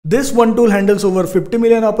This one tool handles over 50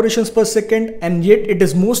 million operations per second, and yet it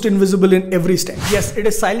is most invisible in every step. Yes, it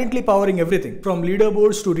is silently powering everything from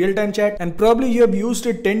leaderboards to real-time chat, and probably you have used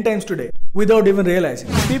it 10 times today without even realizing.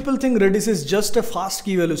 People think Redis is just a fast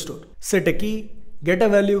key value store. Set a key, get a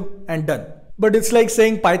value, and done. But it's like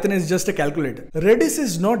saying Python is just a calculator. Redis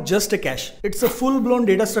is not just a cache. It's a full-blown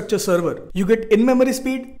data structure server. You get in-memory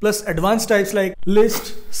speed plus advanced types like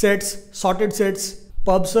list, sets, sorted sets,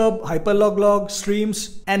 PubSub, hyperlog log,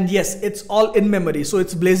 streams, and yes, it's all in memory, so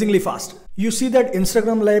it's blazingly fast. You see that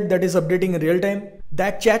Instagram live that is updating in real time?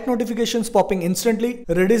 That chat notifications popping instantly?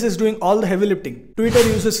 Redis is doing all the heavy lifting. Twitter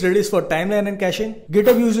uses Redis for timeline and caching.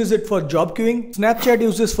 GitHub uses it for job queuing. Snapchat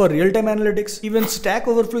uses for real-time analytics. Even Stack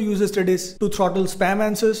Overflow uses Redis to throttle spam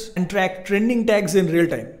answers and track trending tags in real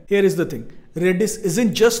time. Here is the thing. Redis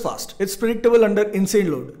isn't just fast, it's predictable under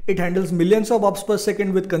insane load. It handles millions of ops per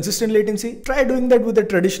second with consistent latency. Try doing that with a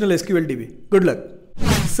traditional SQL DB. Good luck.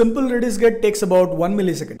 Simple Redis get takes about 1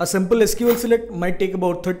 millisecond. A simple SQL select might take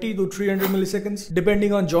about 30 to 300 milliseconds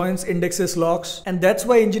depending on joins, indexes, locks, and that's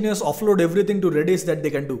why engineers offload everything to Redis that they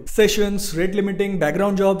can do. Sessions, rate limiting,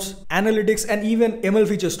 background jobs, analytics, and even ML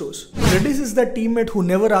feature stores. Redis is that teammate who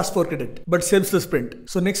never asks for credit but saves the sprint.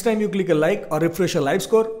 So next time you click a like or refresh a live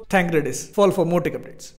score, thank Redis. Follow for more tech updates.